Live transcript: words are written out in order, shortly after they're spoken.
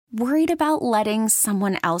Worried about letting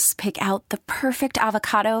someone else pick out the perfect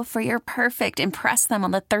avocado for your perfect impress them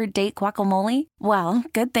on the third date guacamole? Well,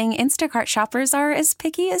 good thing Instacart shoppers are as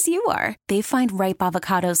picky as you are. They find ripe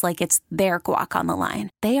avocados like it's their guac on the line.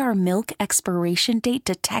 They are milk expiration date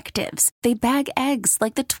detectives. They bag eggs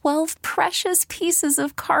like the 12 precious pieces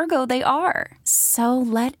of cargo they are. So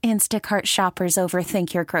let Instacart shoppers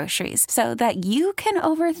overthink your groceries so that you can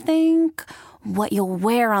overthink what you'll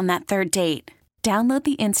wear on that third date. Download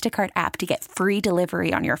the Instacart app to get free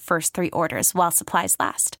delivery on your first 3 orders while supplies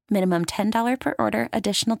last. Minimum $10 per order.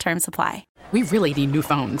 Additional terms apply. We really need new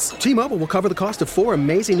phones. T-Mobile will cover the cost of 4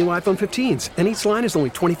 amazing new iPhone 15s, and each line is only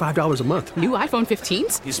 $25 a month. New iPhone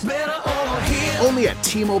 15s? It's better over here. Only at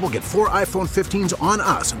T-Mobile, get 4 iPhone 15s on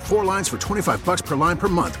us and 4 lines for $25 per line per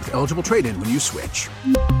month with eligible trade-in when you switch.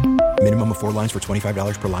 Minimum of 4 lines for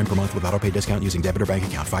 $25 per line per month with autopay discount using debit or bank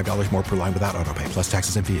account. $5 more per line without autopay, plus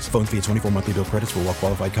taxes and fees. Phone fee at 24 monthly bill credits for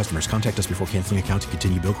well-qualified customers. Contact us before canceling account to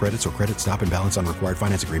continue bill credits or credit stop and balance on required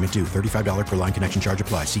finance agreement due. $35 per line connection charge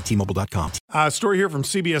applies. See T-Mobile.com. Story here from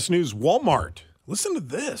CBS News. Walmart. Listen to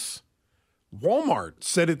this. Walmart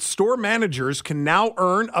said its store managers can now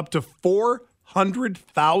earn up to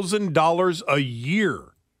 $400,000 a year.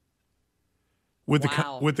 With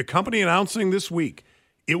the company announcing this week,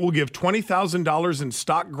 it will give $20,000 in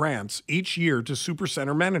stock grants each year to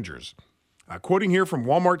supercenter managers. Quoting here from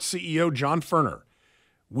Walmart CEO John Furner,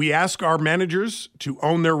 "We ask our managers to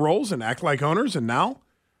own their roles and act like owners, and now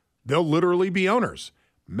they'll literally be owners.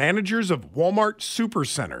 Managers of Walmart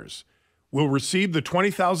supercenters will receive the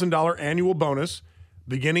 $20,000 annual bonus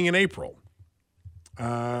beginning in April.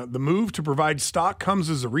 The move to provide stock comes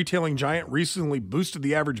as the retailing giant recently boosted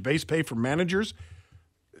the average base pay for managers."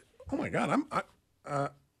 Oh my God,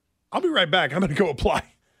 I'll be right back. I'm going to go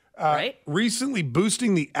apply. Right? Recently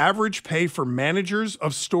boosting the average pay for managers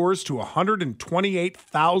of stores to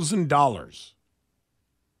 $128,000.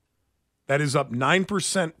 That is up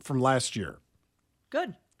 9% from last year.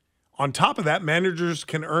 Good. On top of that, managers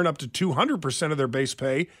can earn up to 200% of their base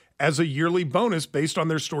pay as a yearly bonus based on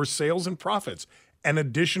their store's sales and profits. An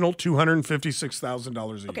additional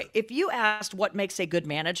 $256,000 a year. Okay, if you asked what makes a good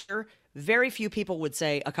manager, very few people would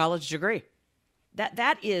say a college degree.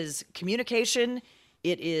 That is communication.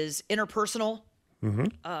 It is interpersonal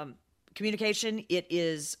communication. It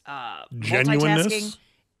is multitasking.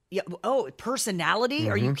 Yeah. Oh, personality?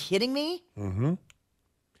 Are you kidding me?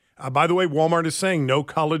 By the way, Walmart is saying no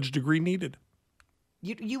college degree needed.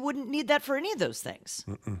 You wouldn't need that for any of those things.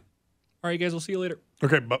 All right, guys, we'll see you later.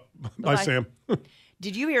 Okay, bye, Sam.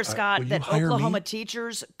 Did you hear, Scott, that hire Oklahoma me?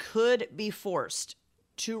 teachers could be forced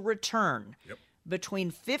to return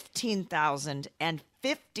between $15,000 and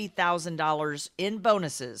 $50,000 in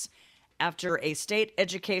bonuses after a state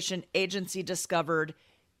education agency discovered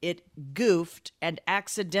it goofed and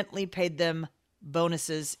accidentally paid them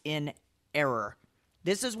bonuses in error?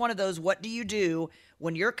 This is one of those, what do you do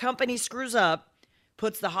when your company screws up,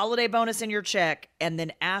 puts the holiday bonus in your check, and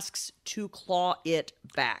then asks to claw it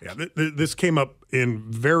back? Yeah, this came up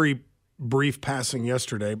in very brief passing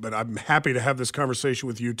yesterday, but I'm happy to have this conversation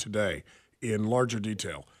with you today in larger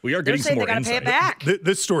detail. We are getting some more insight. Pay it back.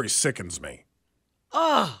 This story sickens me.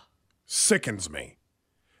 Sickens me.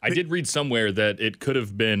 I did read somewhere that it could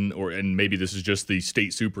have been, and maybe this is just the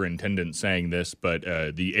state superintendent saying this, but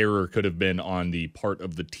the error could have been on the part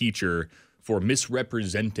of the teacher for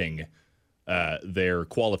misrepresenting their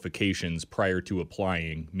qualifications prior to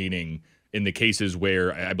applying, meaning in the cases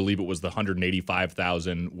where I believe it was the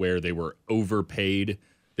 $185,000 where they were overpaid.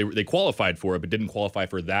 They qualified for it, but didn't qualify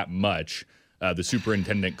for that much. The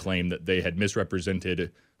superintendent claimed that they had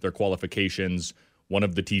misrepresented their qualifications. One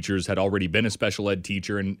of the teachers had already been a special ed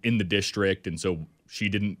teacher in the district, and so she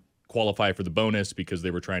didn't qualify for the bonus because they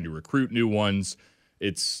were trying to recruit new ones.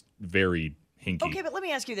 It's very hinky. Okay, but let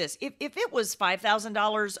me ask you this. If it was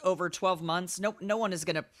 $5,000 over 12 months, no one is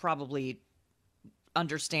going to probably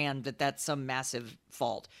understand that that's some massive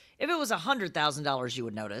fault. If it was $100,000, you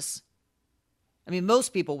would notice. I mean,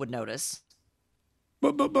 most people would notice.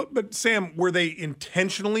 But Sam, were they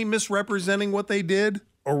intentionally misrepresenting what they did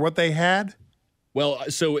or what they had? Well,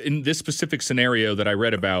 so in this specific scenario that I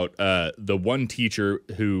read about, the one teacher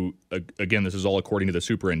who, again, this is all according to the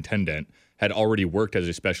superintendent, had already worked as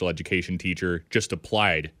a special education teacher, just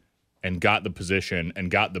applied and got the position and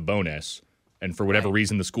got the bonus. And for whatever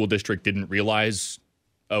reason, the school district didn't realize,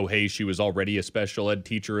 oh, hey, she was already a special ed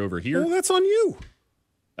teacher over here. Well, that's on you.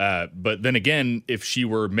 But then again, if she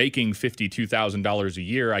were making $52,000 a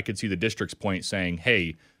year, I could see the district's point saying,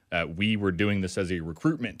 hey, we were doing this as a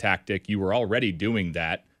recruitment tactic. You were already doing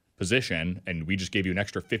that. position, and we just gave you an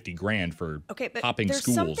extra $50,000 for hopping there's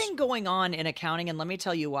schools. There's something going on in accounting, and let me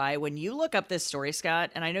tell you why. When you look up this story,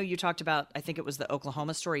 Scott, and I know you talked about, I think it was the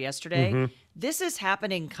Oklahoma story yesterday, this is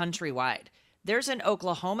happening countrywide. There's an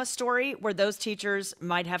Oklahoma story where those teachers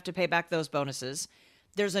might have to pay back those bonuses.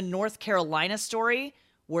 There's a North Carolina story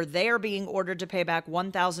where they are being ordered to pay back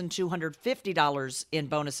 $1,250 in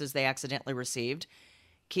bonuses they accidentally received.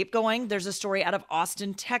 Keep going. There's a story out of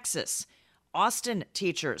Austin, Texas. Austin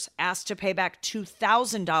teachers asked to pay back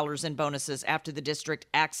 $2,000 in bonuses after the district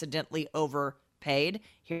accidentally overpaid.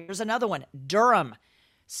 Here's another one. Durham.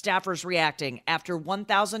 Staffers reacting after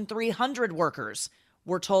 1,300 workers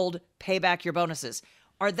were told, pay back your bonuses.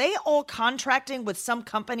 Are they all contracting with some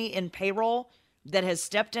company in payroll that has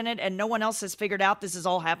stepped in it and no one else has figured out this is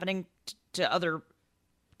all happening to other?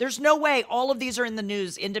 There's no way all of these are in the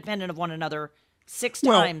news independent of one another 6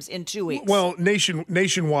 times in 2 weeks. Well,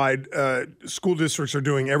 nationwide, school districts are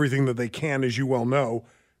doing everything that they can, as you well know,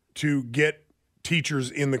 to get teachers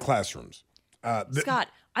in the classrooms. Scott,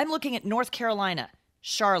 I'm looking at North Carolina,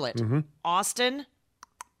 Charlotte, Austin.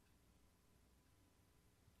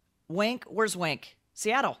 Wink, where's Wink?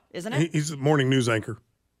 Seattle, isn't it? He's the morning news anchor.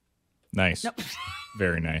 Nice. No.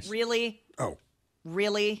 Very nice. Really? Oh.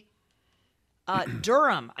 Really?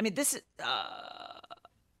 Durham. I mean, this is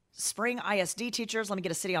Spring ISD teachers. Let me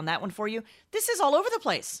get a city on that one for you. This is all over the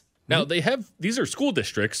place. Now, these are school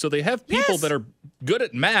districts, so they have people that are good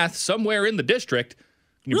at math somewhere in the district.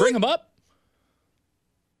 Can you bring them up?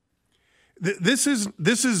 This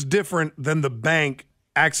is different than the bank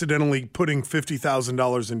accidentally putting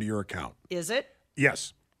 $50,000 into your account. Is it?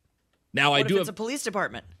 Yes. Now, what if it's a police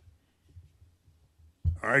department?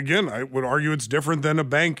 Again, I would argue it's different than a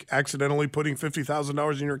bank accidentally putting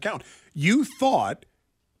 $50,000 in your account. You thought,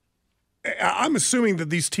 I'm assuming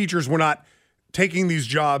that these teachers were not taking these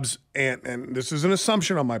jobs, and this is an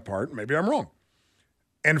assumption on my part, maybe I'm wrong,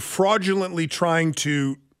 and fraudulently trying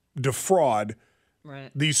to defraud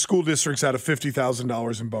these school districts out of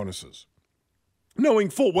 $50,000 in bonuses.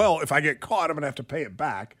 Knowing full well, if I get caught, I'm going to have to pay it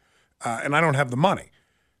back, and I don't have the money.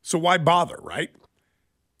 So why bother, right?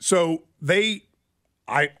 So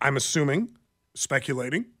I'm assuming,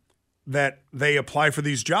 speculating, that they apply for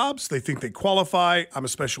these jobs. They think they qualify. I'm a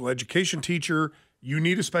special education teacher. You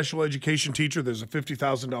need a special education teacher. There's a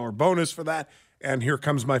 $50,000 bonus for that, and here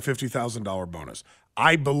comes my $50,000 bonus.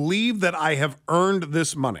 I believe that I have earned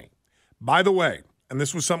this money. By the way, and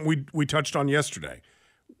this was something we touched on yesterday,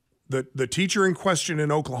 the teacher in question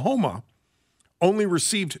in Oklahoma only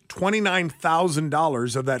received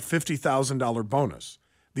 $29,000 of that $50,000 bonus.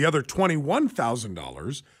 The other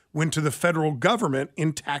 $21,000 went to the federal government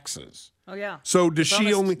in taxes. Oh, yeah. So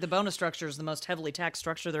the bonus structure is the most heavily taxed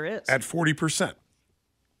structure there is. At 40%.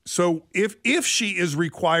 So if she is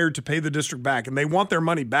required to pay the district back, and they want their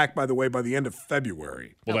money back, by the way, by the end of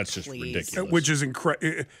February. Well, that's just ridiculous. Which is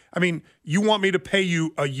incredible. I mean, you want me to pay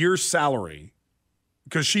you a year's salary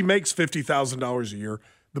because she makes $50,000 a year.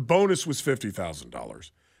 The bonus was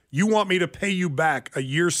 $50,000. You want me to pay you back a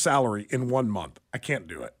year's salary in 1 month. I can't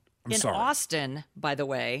do it. I'm sorry. In Austin, by the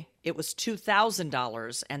way, it was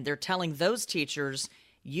 $2,000, and they're telling those teachers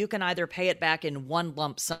you can either pay it back in one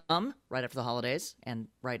lump sum right after the holidays and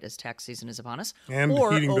right as tax season is upon us, and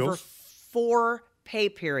or heating over bills. 4 pay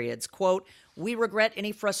periods. Quote, we regret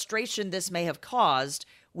any frustration this may have caused.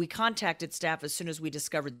 We contacted staff as soon as we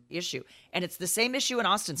discovered the issue. And it's the same issue in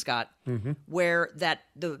Austin, Scott, where that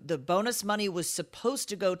the bonus money was supposed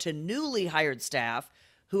to go to newly hired staff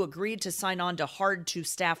who agreed to sign on to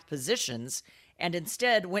hard-to-staff positions and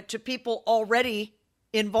instead went to people already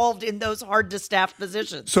involved in those hard-to-staff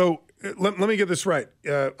positions. So let me get this right.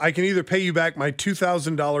 I can either pay you back my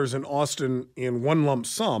 $2,000 in Austin in one lump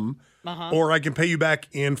sum, or I can pay you back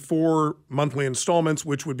in 4 monthly installments,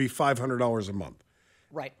 which would be $500 a month.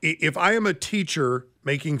 Right. If I am a teacher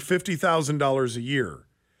making $50,000 a year,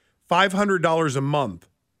 $500 a month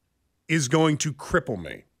is going to cripple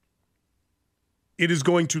me. It is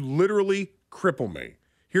going to literally cripple me.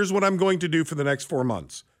 Here's what I'm going to do for the next 4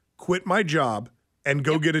 months. Quit my job and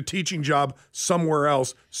go get a teaching job somewhere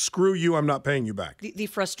else. Screw you, I'm not paying you back. The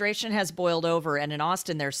frustration has boiled over, and in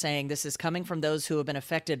Austin they're saying this is coming from those who have been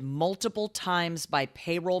affected multiple times by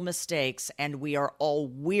payroll mistakes, and we are all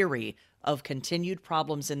weary of continued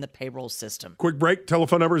problems in the payroll system. Quick break.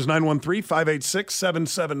 Telephone number is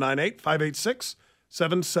 913-586-7798,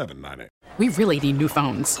 586-7798. We really need new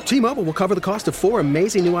phones. T-Mobile will cover the cost of 4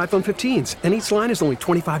 amazing new iPhone 15s, and each line is only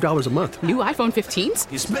 $25 a month. New iPhone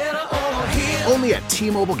 15s? It's better over here. Only at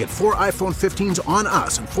T-Mobile, get 4 iPhone 15s on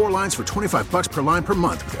us and 4 lines for $25 per line per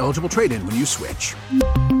month with eligible trade-in when you switch.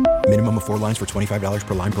 Minimum of 4 lines for $25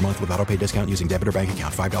 per line per month with autopay discount using debit or bank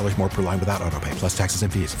account. $5 more per line without autopay, plus taxes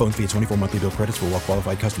and fees. Phone fee at 24 monthly bill credits for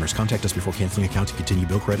well-qualified customers. Contact us before canceling account to continue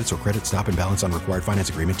bill credits or credit stop and balance on required finance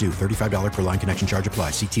agreement due. $35 per line connection charge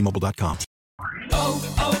applies. See T-Mobile.com.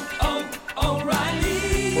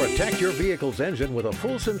 O'Reilly. Protect your vehicle's engine with a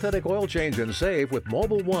full synthetic oil change and save with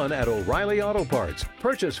Mobile One at O'Reilly Auto Parts.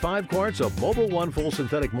 Purchase 5 quarts of Mobile One full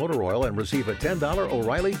synthetic motor oil and receive a $10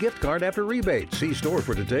 O'Reilly gift card after rebate. See store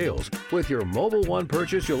for details. With your Mobile One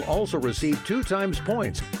purchase, you'll also receive 2 times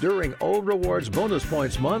points during O Rewards Bonus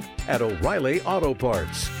Points Month at O'Reilly Auto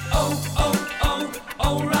Parts.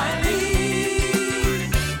 O'Reilly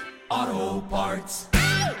Auto Parts.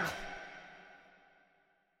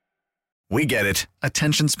 We get it.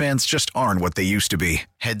 Attention spans just aren't what they used to be.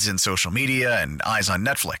 Heads in social media and eyes on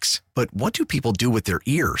Netflix. But what do people do with their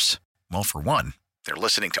ears? Well, for one, they're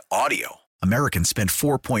listening to audio. Americans spend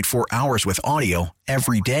 4.4 hours with audio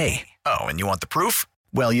every day. Oh, and you want the proof?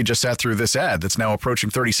 Well, you just sat through this ad that's now approaching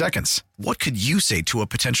 30 seconds. What could you say to a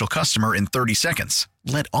potential customer in 30 seconds?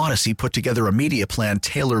 Let Odyssey put together a media plan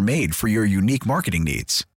tailor-made for your unique marketing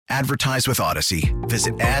needs. Advertise with Odyssey.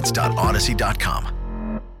 Visit ads.odyssey.com.